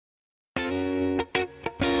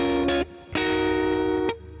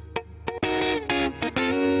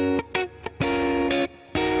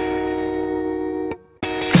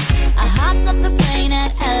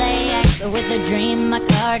with a dream, my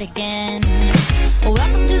cardigan.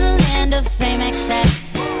 Welcome to the land of fame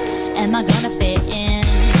excess. Am I gonna fit in?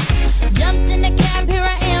 Jumped in a cab, here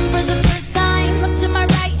I am for the first time. Look to my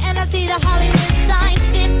right and I see the Hollywood sign.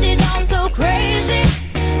 This is all so crazy.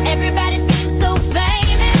 Everybody seems so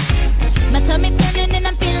famous. My tummy's turning and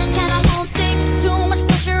I'm feeling kinda homesick. Too much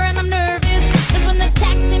pressure and I'm nervous. That's when the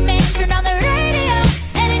taxi man turned on the radio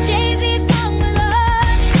and a Jay-Z song was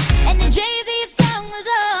on. And the Jay-Z song was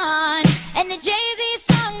on. And the Jay-Z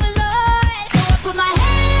song was on. So I put my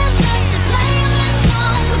hands up to play my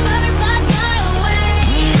song. The butterflies fly away.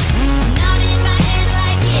 Nodding my head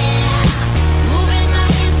like yeah. Moving my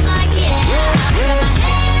hips like yeah. I got my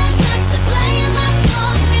hands up to play my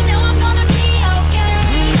song. You know I'm gonna be okay.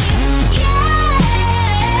 Yeah.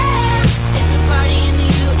 It's a party in the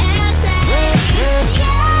USA.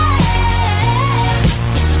 Yeah.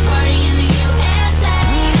 It's a party in the USA.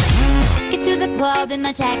 Get to the club in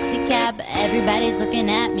my taxi cab. Everybody's looking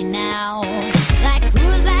at me now. Like,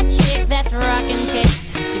 who's that chick that's rocking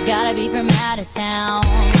kicks? She gotta be from out of town.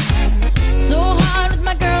 So hard with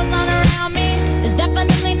my girls not around me. It's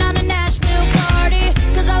definitely not a Nashville party.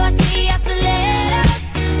 Cause all I see are stilettos.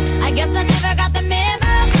 I guess I never got the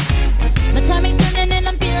memo. My tummy's turning and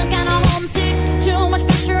I'm feeling kinda homesick. Too much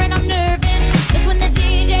pressure and I'm nervous. That's when the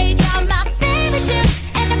DJ dropped my favorite tune.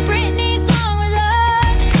 And the Britney song was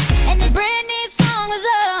on. And the Britney song was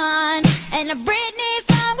on. And the Britney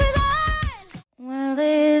song was on. Well,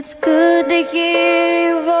 it's good to hear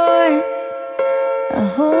your voice. I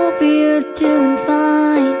hope you're doing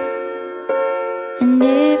fine. And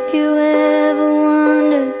if you ever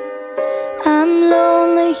wonder, I'm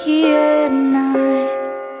lonely here at night.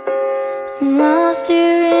 I'm lost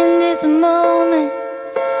here in this moment,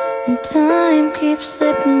 and time keeps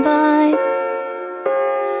slipping by.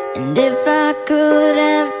 And if I could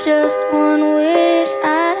have just one wish,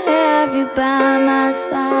 I'd have you by my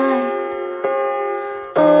side.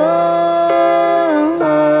 Oh,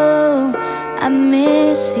 I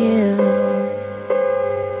miss you.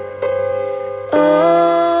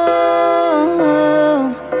 Oh,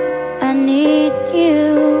 I need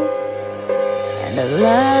you. And I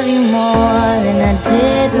love you more than I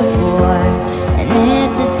did before. And if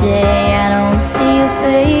today I don't see your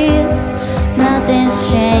face, nothing's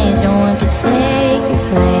changed, no one can take your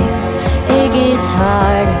place. It gets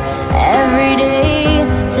harder every day.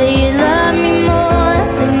 Say you love me more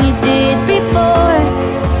than you did before.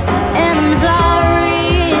 And I'm sorry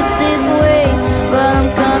it's this way, but I'm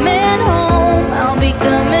coming home, I'll be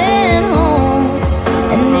coming home.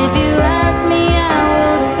 And if you ask me, I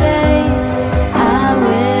will stay, I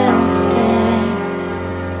will stay.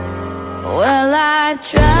 Well, I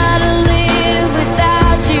try to live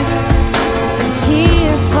without you. The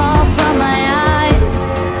tears fall from my eyes.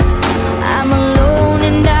 I'm alone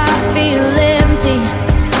and I feel empty.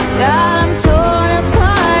 God, I'm torn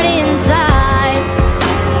apart inside.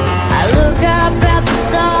 I look up at the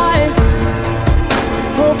stars,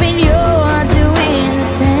 hoping you're doing the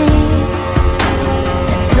same.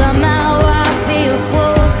 And somehow I feel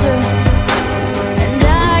closer, and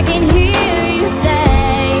I can hear you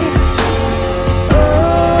say,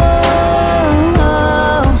 oh,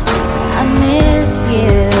 I miss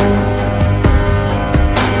you.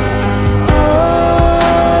 Oh,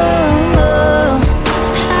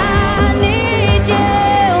 I need you.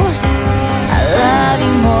 I love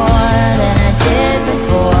you more than I did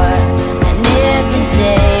before. And if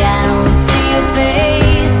today I don't see your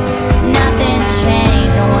face, nothing's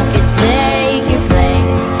changed, no one can take your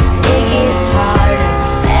place. It gets harder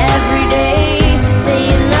every day. Say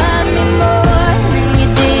you love me more than you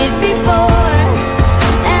did before.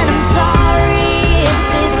 And I'm sorry it's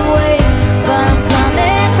this way, but I'm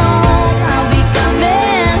coming home, I'll be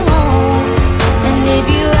coming home. And if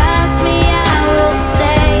you ask me, I will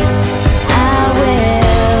stay, I will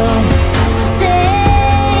stay,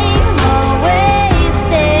 always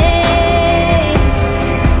stay.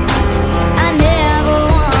 I never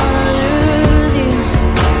wanna lose you,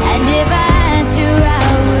 and if I had to, I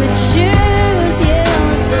would choose you.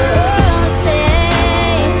 So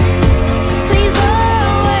stay, please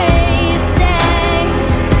always stay.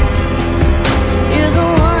 You're the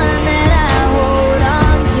one that I hold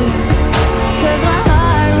on to, 'cause my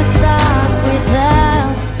heart would stop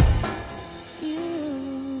without you.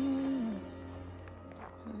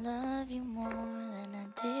 I love you more than I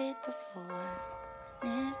did before.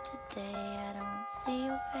 And if today I don't see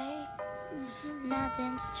your face,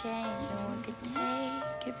 nothing's changed, no one could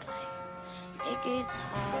take your place. It gets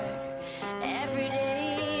harder every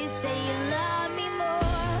day. Say you love me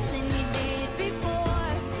more than you did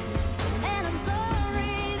before. And I'm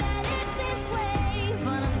sorry that it's this way,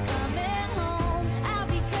 but I'm coming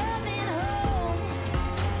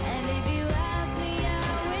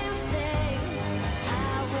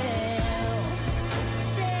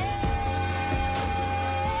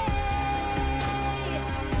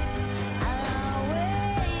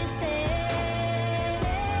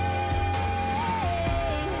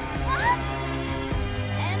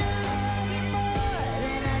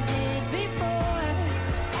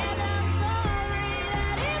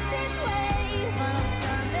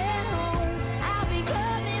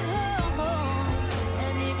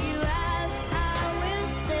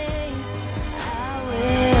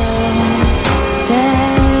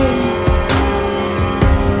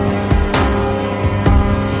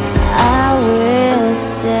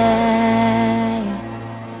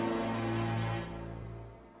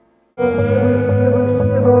I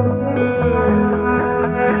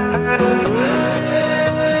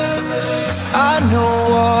know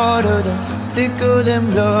water that's thicker than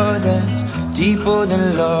blood, that's deeper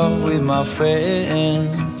than love with my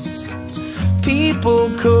friends. People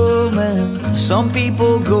coming, some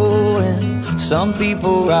people going, some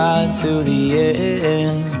people ride to the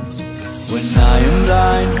end. When I am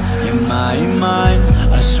blind in my mind,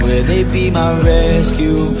 I swear they'd be my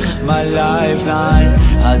rescue, my lifeline.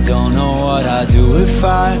 I don't know what I'd do if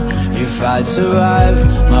I'd survive.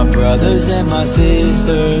 My brothers and my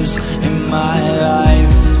sisters in my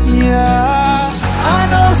life. Yeah, I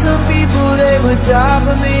know some people, they would die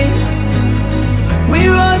for me. We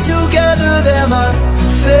run together, they're my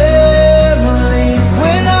family.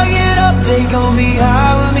 When I get up, they gon' be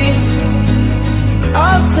high with me.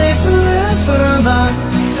 I'll say forever, my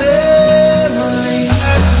family.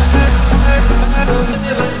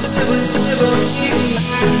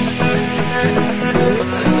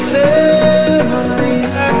 Family.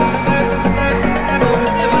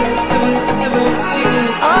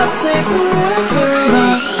 I'll say forever,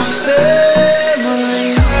 my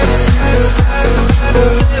family.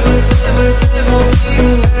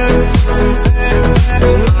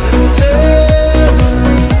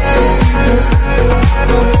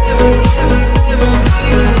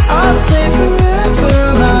 I'll say forever,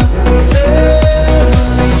 my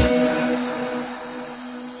family.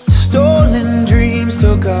 Stolen dreams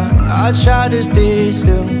took off, I tried to stay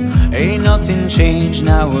still. Ain't nothing changed,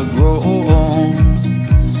 now we're grown.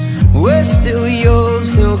 We're still young,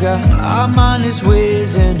 still got our mindless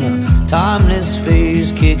ways in a timeless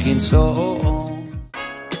phase, kicking so.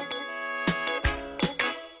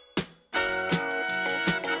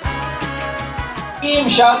 Kim,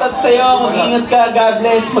 shoutout sa'yo. Mag-ingat ka. God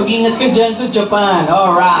bless. Mag-ingat ka dyan sa Japan.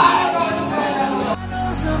 Alright.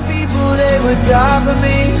 Some people, they would die for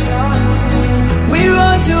me. We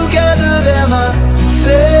run together, they're my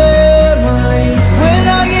family. When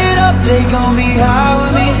I get up, they gon' be high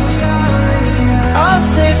with me. I'll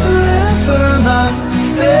say forever, my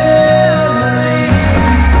family.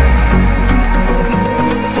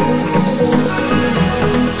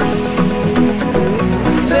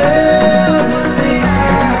 Family.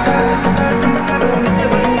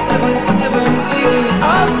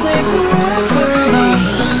 I'll say forever, my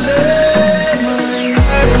family.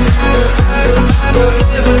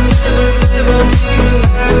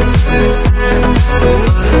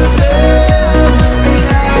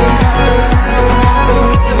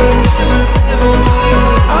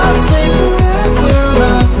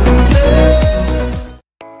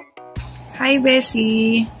 Hi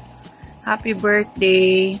Bessie! Happy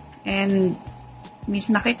birthday! And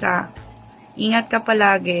miss na kita. Ingat ka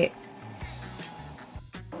palagi.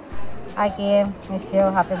 Hi Kim, miss you.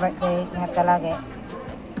 Happy birthday. Ingat ka lagi.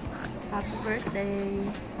 Happy birthday.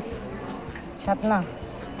 Shot na.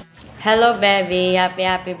 Hello baby,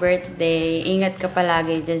 happy birthday. Ingat ka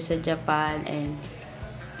palagi dyan sa Japan and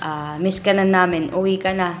miss ka na namin. Uwi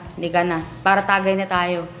ka na, hindi ka na. Para tagay na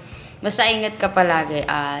tayo. Basta ingat ka palagi.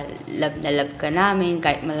 Love na love ka namin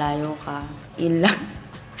kahit malayo ka. Yun lang.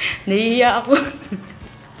 Nahihiya ako.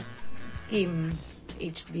 Kim,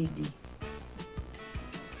 HBD.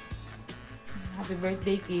 Happy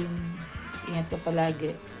birthday, Kim. Ingat ka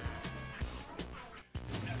palagi.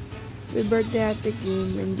 Happy birthday, Ate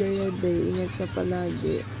Kim. Enjoy your day. Ingat ka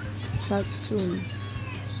palagi. Shot soon.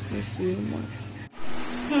 Miss you, ma.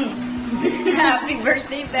 Happy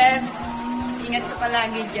birthday, Beb. Ingat ka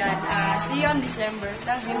palagi dyan. See you on December.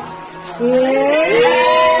 Love you.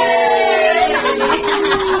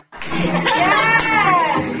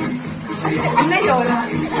 Ano yun?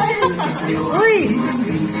 Uy!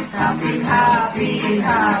 Happy birthday.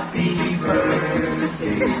 Happy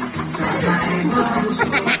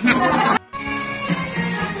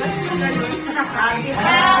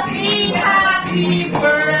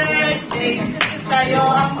birthday. Sa'yo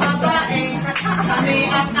ang babae, kami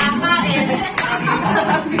ang kakain.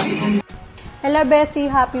 Hello Bessie,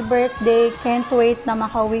 happy birthday. Can't wait na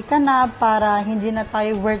makauwi ka na para hindi na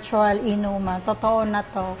tayo virtual inuman. Totoo na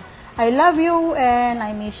to. I love you and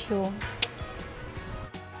I miss you.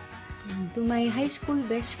 To my high school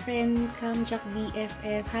best friend, Kamjak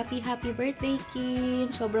BFF, happy birthday Kim!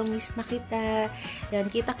 Sobrang miss na kita. Yan,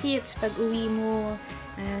 kita kits pag uwi mo.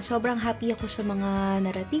 Sobrang happy ako sa mga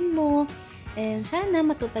narating mo. And sana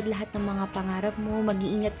matupad lahat ng mga pangarap mo.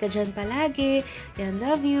 Mag-iingat ka dyan palagi. Yan,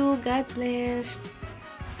 love you. God bless.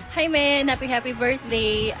 Hi men, happy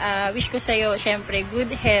birthday. Wish ko sa'yo, syempre,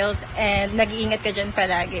 good health and mag-iingat ka dyan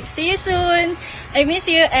palagi. See you soon! I miss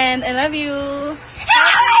you and I love you!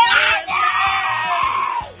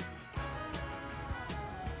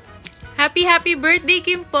 Happy birthday,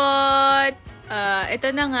 Kimpot! Ito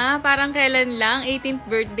na nga, parang kailan lang, 18th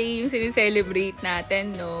birthday yung sinicelebrate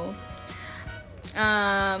natin, no?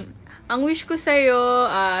 Ang wish ko sa'yo,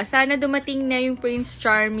 sana dumating na yung Prince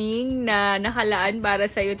Charming na nakalaan para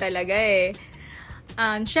sa'yo talaga eh.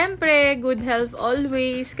 Syempre, good health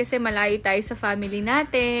always kasi malayo tayo sa family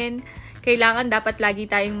natin. Kailangan dapat lagi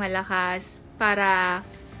tayong malakas para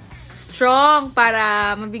strong,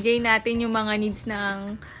 para mabigay natin yung mga needs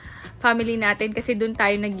ng family natin kasi doon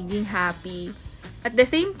tayo nagiging happy. At the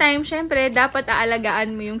same time, syempre, dapat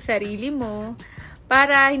aalagaan mo yung sarili mo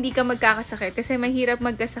para hindi ka magkakasakit. Kasi mahirap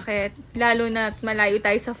magkasakit, lalo na malayo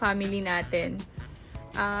tayo sa family natin.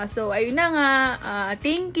 So, ayun na nga.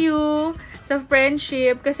 Thank you sa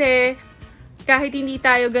friendship. Kasi kahit hindi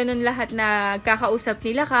tayo ganun lahat na kakausap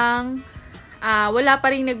nila Kang, wala pa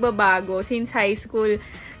rin nagbabago since high school.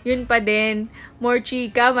 Yun pa din. More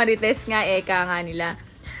chika, marites nga, eka nga nila.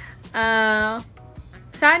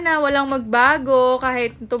 Sana walang magbago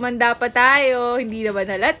kahit tumanda pa tayo, hindi naman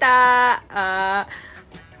halata.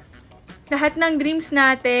 Lahat ng dreams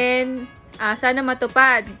natin, sana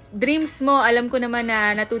matupad. Dreams mo, alam ko naman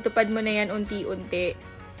na natutupad mo na yan unti-unti.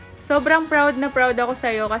 Sobrang proud ako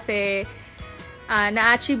sa'yo kasi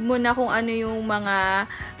na-achieve mo na kung ano yung mga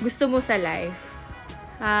gusto mo sa life.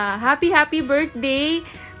 Happy birthday!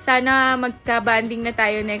 Sana magka-banding na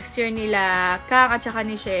tayo next year nila Kang at saka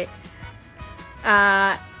ni She.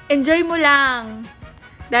 Enjoy mo lang.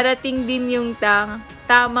 Darating din yung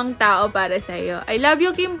tamang tao para sa'yo. I love you,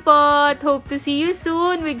 Kimpot. Hope to see you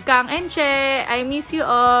soon with Kang and Che. I miss you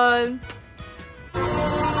all.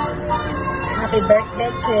 Happy birthday,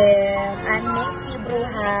 Kim. I miss you,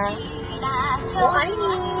 Bruha. Oh, I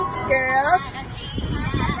need, girls.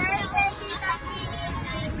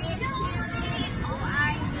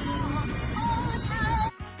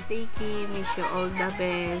 Tiki, wish you all the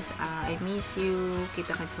best. I miss you.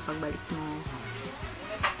 Kita-kits sa pagbalik mo.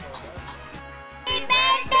 Happy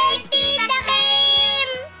birthday, Tita Kim!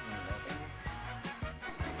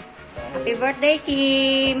 Happy birthday,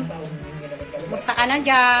 Kim! Musta ka na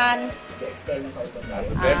dyan?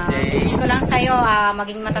 Wish ko lang sa'yo,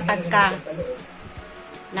 maging matatag ka.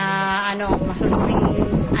 Na, masunuring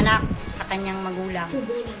anak sa kanyang magulang.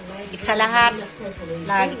 Sa lahat,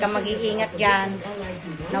 lagi kang mag-iingat dyan.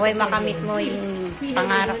 Naway makamit mo yung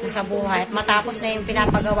pangarap mo sa buhay at matapos na yung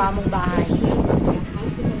pinapagawa mong bahay.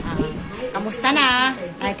 Kamusta na?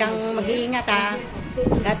 Lagi kang mag-iingat ha.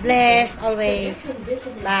 God bless always.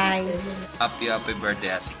 Bye. Happy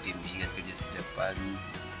birthday, Ate Kim. Ingat ka dyan sa Japan.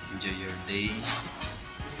 Enjoy your day.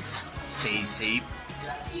 Stay safe.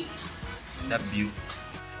 Love you.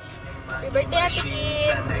 Happy birthday, Ate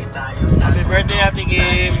Kim! Happy birthday, Ate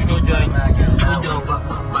Kim!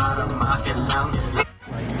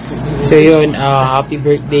 So yun, happy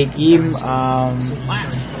birthday, Kim.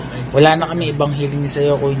 Wala na kami ibang hiling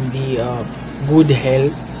sa'yo kung hindi good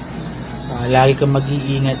health. Lagi kang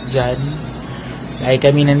mag-iingat dyan. Lagi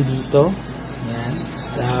kami nandito. Yan.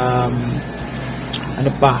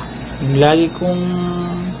 Ano pa? Yung lagi kong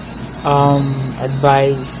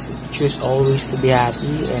advice, choose always to be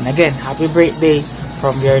happy. And again, happy birthday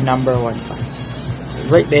from your number 1 fan. Happy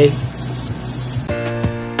birthday!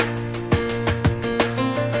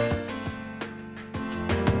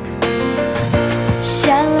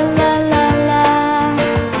 Sha-la-la-la-la,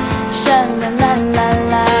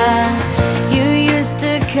 sha-la-la-la-la. You used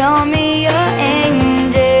to call me your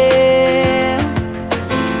angel.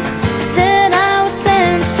 Said I was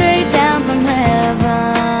sent straight down from heaven.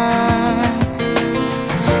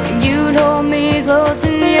 You'd hold me close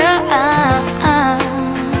in your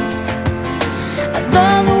arms. I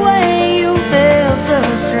love the way you felt so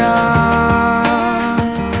strong.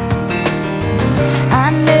 I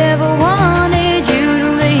never wanted you to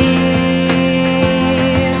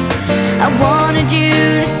leave. I wanted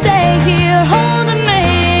you to stay here holding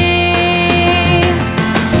me.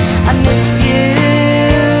 I miss you.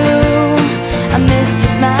 I miss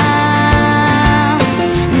your smile.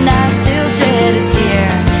 And I still shed a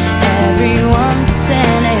tear every once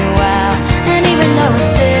in a while. And even though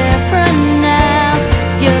it's different now,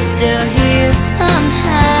 you're still here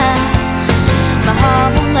somehow. My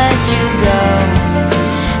heart won't let you go.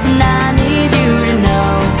 And I need you to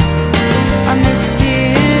know I miss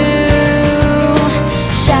you.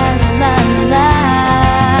 Sha-la-la-la,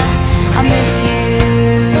 I miss you.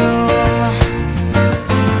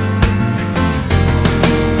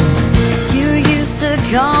 You used to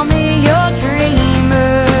call me your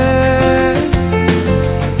dreamer.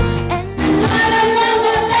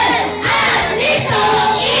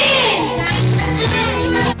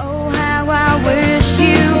 Oh, how I wish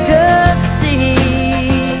you could see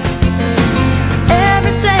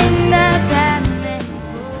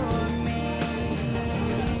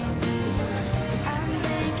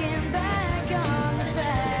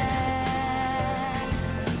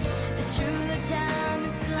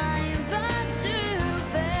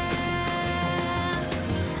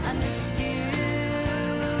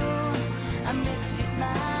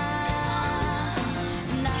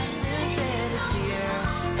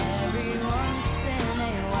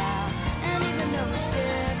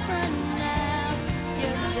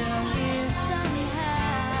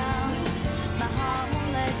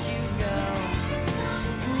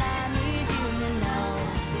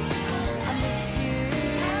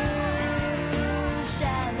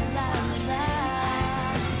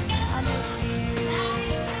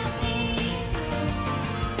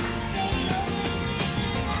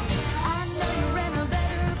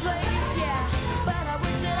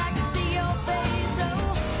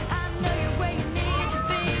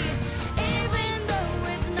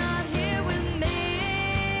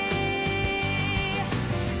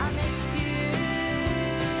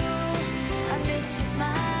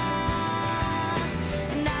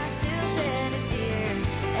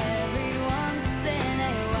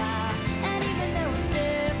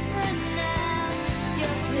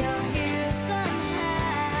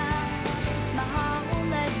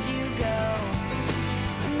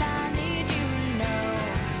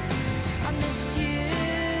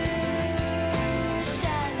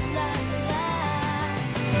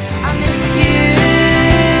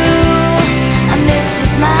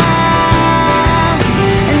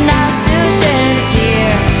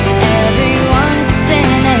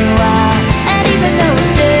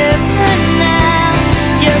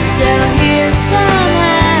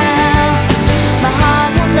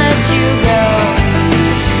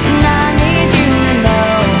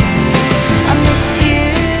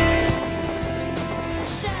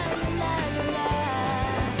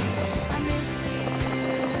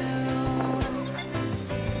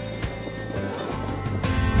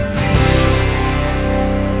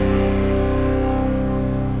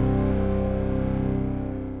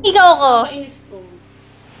Choco? Kainis ko.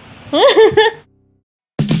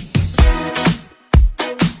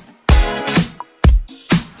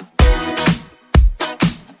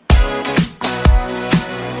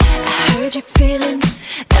 I heard you're feeling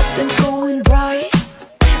nothing's going right.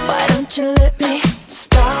 Why don't you let me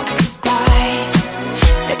stop by?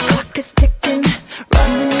 The clock is ticking,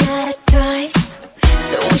 running out of time.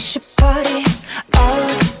 So we should party all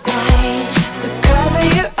night. So cover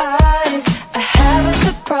your eyes, I have a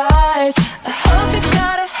surprise. I hope you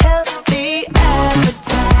got a healthy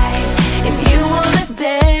appetite. If you wanna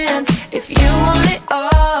dance, if you want it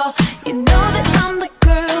all, you know that I'm the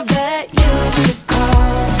girl that you should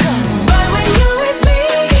call. But when you're with me,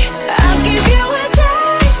 I'll give you a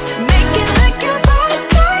taste. Make it like your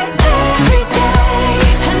birthday every day.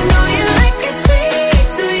 I know you like it sweet,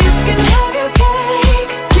 so you can have your cake.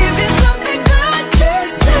 Give you something good to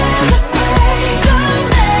celebrate. So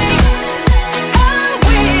make a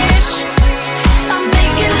wish. I'll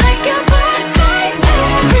make it like your birthday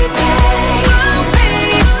every day. I'll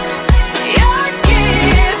be your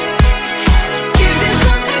gift. Give you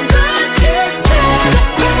something good to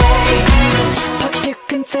celebrate. Pop your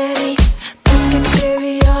confetti, put your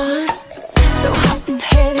berry on. So hot and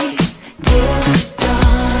heavy till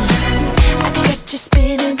dawn. I got you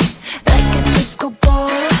spinning like a disco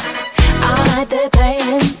ball. All night they're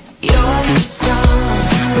playing your song.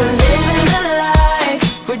 We're living the life,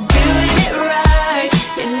 we're doing it right.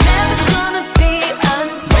 You're never gonna be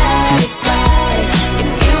unsatisfied. If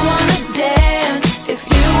you wanna dance, if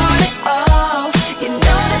you want it all, you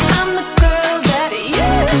know that I'm the girl that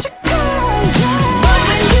you should call. But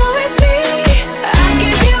when you're with me, I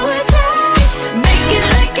give you a taste. Make it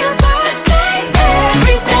like your birthday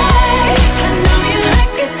every day. I know you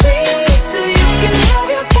like it sweet, so you can have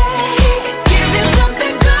your cake. Give you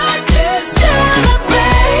something good to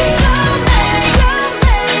celebrate. So make a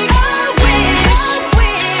wish.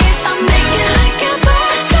 I'll make it like your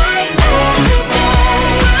birthday every day.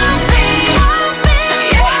 I'll be your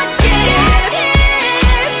gift.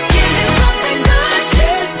 Give you something good to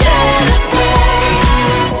celebrate.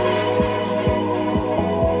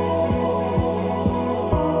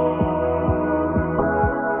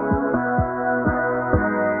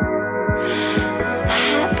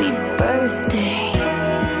 Happy birthday.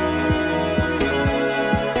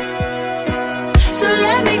 So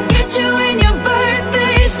let me get you in your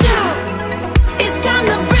birthday suit. It's time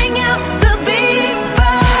to bring out the big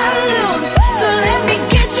balloons. So let me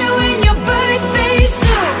get you in your birthday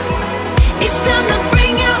suit. It's time to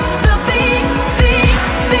bring out the big, big,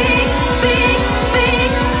 big, big, big,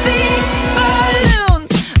 big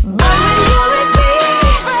balloons. But when you're with me,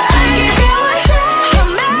 I give you a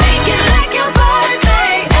taste. Make it like your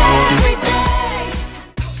birthday every day.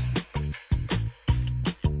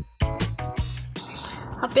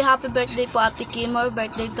 Happy birthday po Ate Kim. More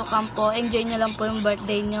birthday to come po. Enjoy nyo lang po yung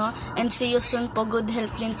birthday nyo. And see you soon po. Good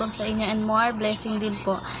health din po sa inyo. And more blessing din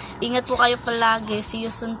po. Ingat po kayo palagi. See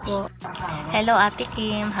you soon po. Hello Ate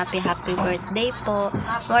Kim, happy birthday po.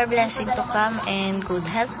 More blessing to come and good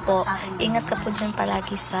health po. Ingat ka po dyan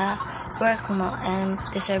palagi sa work mo and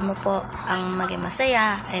deserve mo po ang maging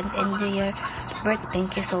masaya and enjoy your birthday.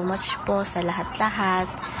 Thank you so much po sa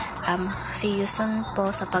lahat-lahat. See you soon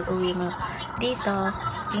po sa pag-uwi mo dito.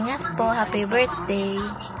 Ingat po, happy birthday.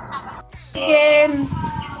 Kim,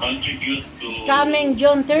 it's coming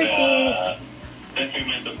June 30.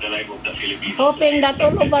 Hoping that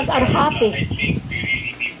all of us are happy.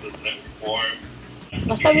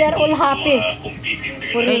 Basta we are all happy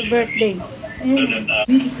for your birthday. Hi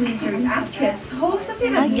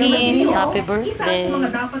Kim, happy birthday.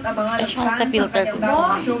 Siya sa filter ko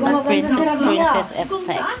sa Princess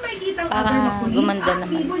effect. Para gumanda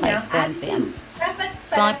naman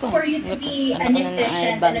 5 for you to be an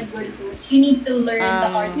efficient and a good host, you need to learn the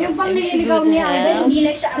art of panliligaw niya, hindi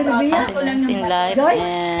lang siya about ako lang ng in life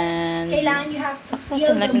and kailangan you have to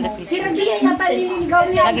success in life in the future.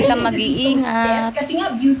 Lagi kang mag-iingat. Kasi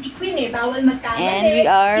nga, beauty queen eh, bawal magkamali. And we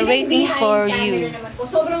are waiting for you.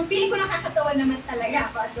 Sobrang feeling ko nakakatawa naman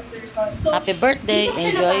talaga ako as a person. So, happy birthday,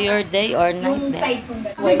 enjoy your day or night. Happy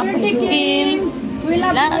birthday, Kim! We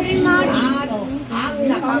love you very much. Ang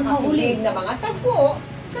nakakahulig na mga tagpo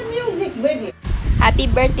sa music video. Happy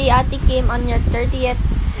birthday Ate Kim on your 30th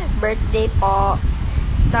birthday po.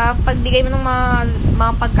 Sa pagbigay mo ng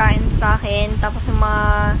mga pagkain sa akin, tapos yung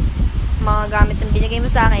mga gamit na binigay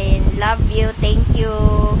mo sa akin. Love you, thank you.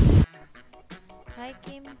 Hi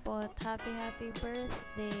Kimpot, happy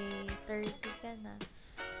birthday. 30 ka na.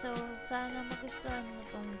 So, sana magustuhan mo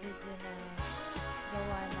tong video na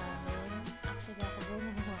gawa namin. Actually, ako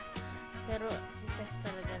gumawa. Pero si Ses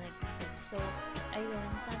talaga nag-isip. So, ayun,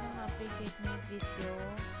 sana ma-appreciate mo yung video.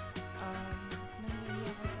 Nangyayari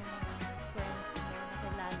ako sa mga friends mo,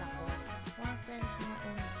 nakilala ko, mga friends mo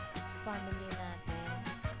and family natin.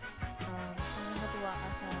 Sana matuwa ka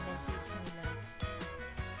sa message nila.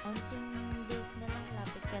 Onting days na lang,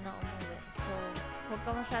 lapit ka na umuwi. So, huwag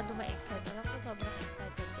ka masyado ma-excite. Alam ko, sobrang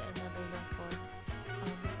excited ka and nalulungkot.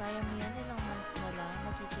 Kaya mo yan, ilang months na lang,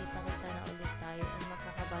 magkikita-kita na ulit tayo and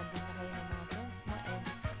magkakabanding na kayo ng mga friends mo and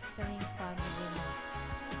kaming family mo.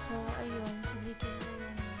 So, ayun, sulitin mo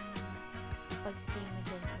yung pag-stay mo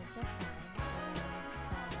dyan sa Japan.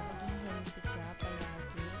 Sana maging healthy ka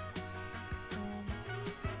palagi. And,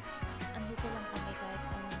 andito lang kami kahit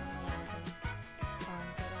anong mangyari.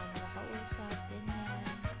 Kailangan mo makausap,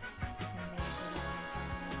 ganyan. May kailangan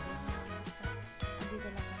kami ganyan. Basta, andito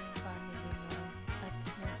lang kami yung family mo at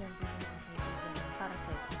nandyan din yung mga kaibigan mo para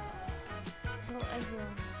sa'yo. So,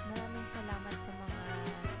 ayun, maraming salamat sa mga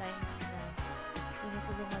times na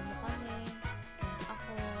tinutulungan mo kami and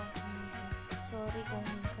ako. Sorry kung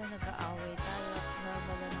minsan nag-aaway tayo.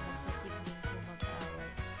 Normal lang naman sa siblings yung mag-aaway.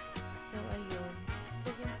 So, ayun,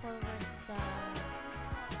 looking forward sa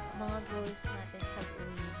mga goals natin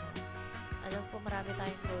pag-uwi mo. Alam ko marami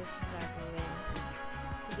tayong goals na gagawin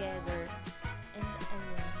together. And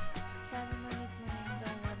ayun, sana ma-meet mo na yung the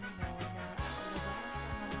one mo na alagaan ka,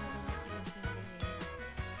 marunong natin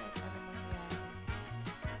kahit ano mangyari.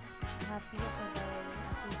 Happy ako dahil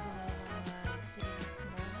achieve mo na yung mga dreams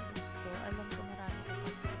mo na gusto. Alam ko marami ka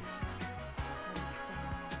pang dreams na gusto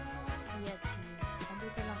mo i-achieve.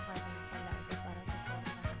 Andito lang kami palagi para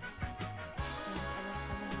supportahan ka. And alam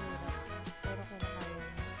ko mahirap, pero kinakaya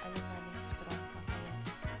mo. Alam namin strong ka, kaya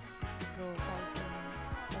go fighting.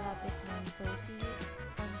 Malapit na. So, see you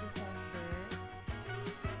on December.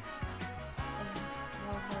 And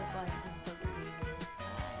more bonding pag-uwi mo.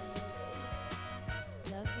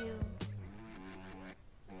 Love you.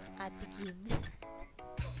 Ate Kim.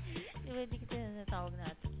 Diba di kita na natawag na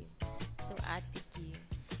Ate Kim? So, Ate Kim.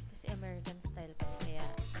 Kasi American style kami. Kaya,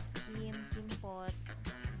 Kim, Kimpot,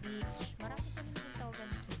 Beach. Marami kami yung tawagan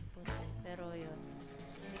Kimpot. Pero yun,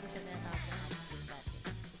 hindi ko siya natawag na Ate Kim dati.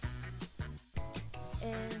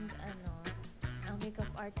 And, ang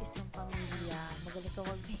makeup artist ng pamilya. Magaling ka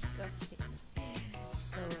mag-makeup.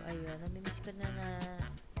 So, ayun. Namimiss ko na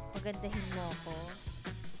pagandahin mo ako.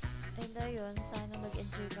 And ayun, sana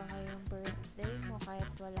mag-enjoy ka ngayong birthday mo kahit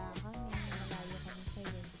wala kami, malayo kami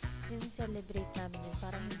sa'yo. Celebrate namin yun,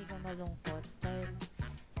 parang hindi ka malungkot. Dahil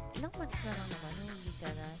ilang months na lang naman, hindi ka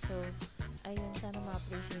na. So, ayun, sana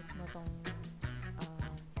ma-appreciate mo tong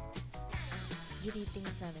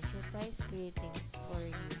greetings namin. Surprise greetings for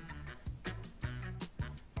you.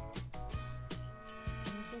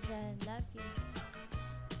 Thank you, Jan. Love you.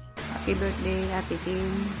 Happy birthday, Ate Kim.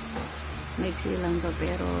 Maiksi lang to,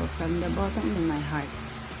 pero from the bottom of my heart,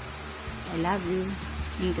 I love you.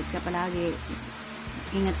 Ingat ka palagi.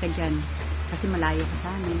 Ingat ka dyan. Kasi malayo ka sa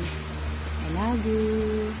amin. I love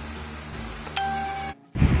you.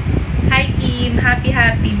 Hi Kim!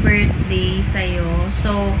 Happy birthday sa'yo.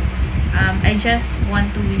 So, I just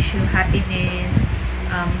want to wish you happiness,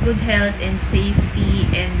 good health and safety,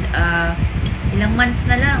 and ilang months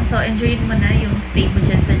na lang. So, enjoyin mo na yung stay mo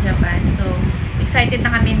dyan sa Japan. So, excited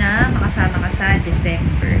na kami na makasama ka sa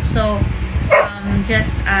December. So,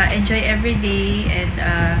 just enjoy every day and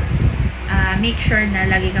make sure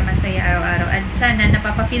na lagi ka masaya araw-araw. At sana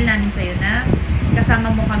napapafeel namin sa'yo na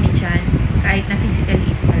kasama mo kami dyan kahit na physically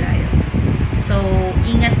is malayo. So,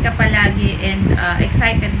 ingat ka palagi and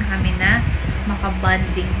excited na kami na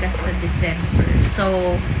makabanding ka sa December.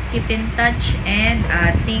 So, keep in touch and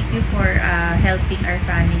thank you for helping our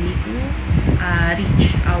family to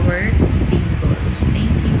reach our dream goals.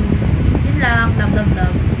 Thank you. Yun lang. Love, love,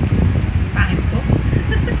 love. Pangit ko.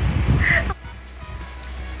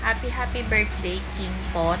 Happy birthday,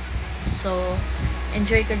 Kimpot. So,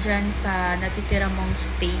 enjoy ka dyan sa natitira mong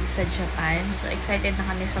stay sa Japan. So, excited na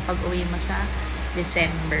kami sa pag-uwi mo sa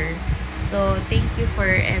December. So, thank you for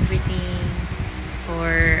everything,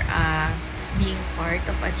 for being part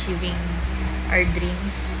of achieving our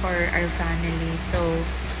dreams for our family. So,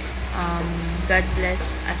 God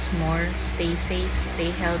bless us more. Stay safe,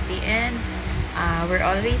 stay healthy, and we're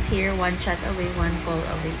always here, one chat away, one call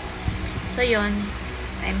away. So, yun,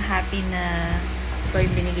 I'm happy na ikaw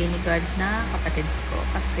yung binigay ni God na kapatid ko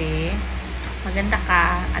kasi maganda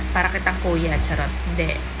ka at para kitang kuya, charot.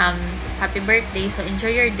 Hindi. Happy birthday. So,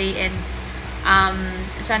 enjoy your day and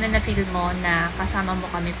sana na-feel mo na kasama mo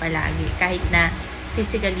kami palagi kahit na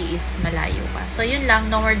physically is malayo ka. So, yun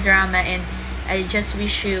lang. No more drama and I just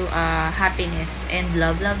wish you happiness and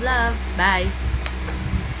love, love, love. Bye!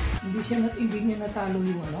 siya hindi niya natalo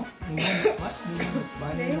yung ano?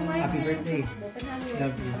 Happy birthday.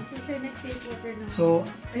 Love you. So,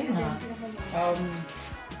 ayun na.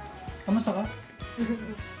 Kamusta ka?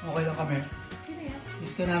 Okay lang kami.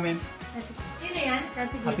 Miss ka namin. Sino yan?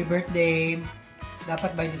 Happy birthday.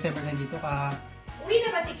 Dapat by December nandito ka. Uwi na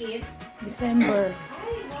ba si Kim? December.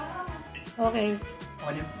 Ay, wow. Okay.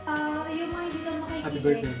 Okay na. Yung mga hindi daw makikita, Happy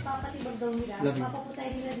birthday. papatibag daw nila. Love you. Papaputay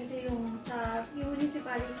nila dito yung sa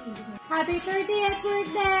municipality. Happy 30th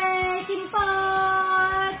birthday,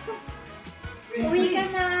 Kimpot! Uwi ka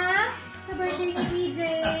na? Sa birthday ni PJ.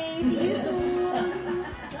 See you soon!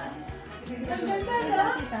 Ang ganda, no?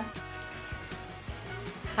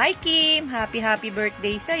 Hi Kim! Happy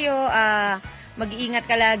birthday sa'yo. Mag-iingat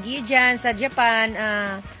ka lagi dyan sa Japan.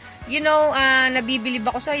 Nabibilib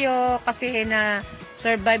ako sa'yo kasi na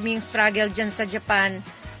survive mo yung struggle dyan sa Japan.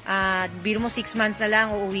 Biro mo 6 months na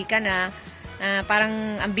lang, uuwi ka na.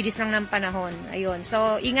 Parang ang bilis lang ng panahon. Ayun.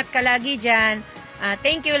 So, ingat ka lagi dyan.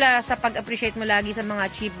 Thank you sa pag-appreciate mo lagi sa mga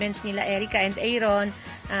achievements nila Erica and Aaron.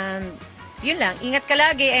 Yun lang. Ingat ka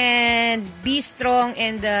lagi and be strong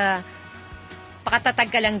and pakatatag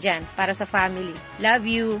ka lang dyan para sa family. Love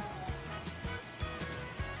you.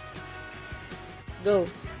 Go.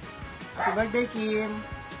 Happy birthday, Kim.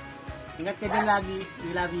 Ingat ka din lagi.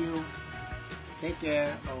 We love you. Take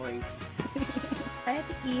care always. Hi,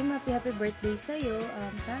 Ate Kim. Happy birthday sa'yo.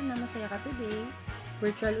 Sana masaya ka today.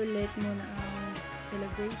 Virtual ulit muna ang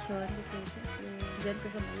celebration kasi syempre dyan ka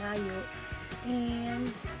sa malayo. And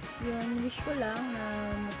yun, wish ko lang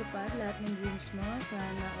na matupad lahat ng dreams mo.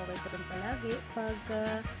 Sana okay ka rin palagi. Pag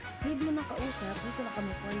need mo na kausap, dito na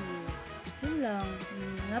kami for you. Yun lang.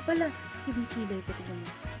 Nga pala, kimikilay ko ito mo.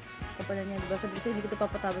 Kapala niya, diba? Sabi ko sa'yo, hindi ko ito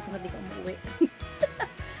papatapos hanggang di ka umuwi.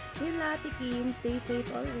 Yun lang, Ate Kim. Stay safe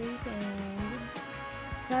always. And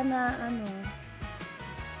sana,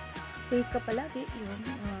 safe ka palagi. Yun.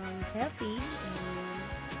 Happy. And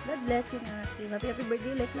God bless you na, Ate Kim. Happy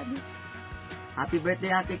birthday ulit. Love you. Happy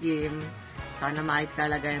birthday, Ate Kim. Sana maayos ka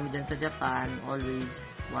lagay mo dyan sa Japan. Always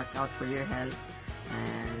watch out for your health.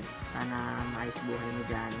 And sana maayos buhay mo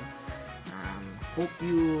dyan.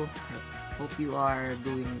 Hope you are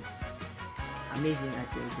doing amazing at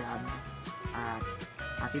your job.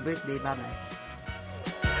 Happy birthday. Bye-bye.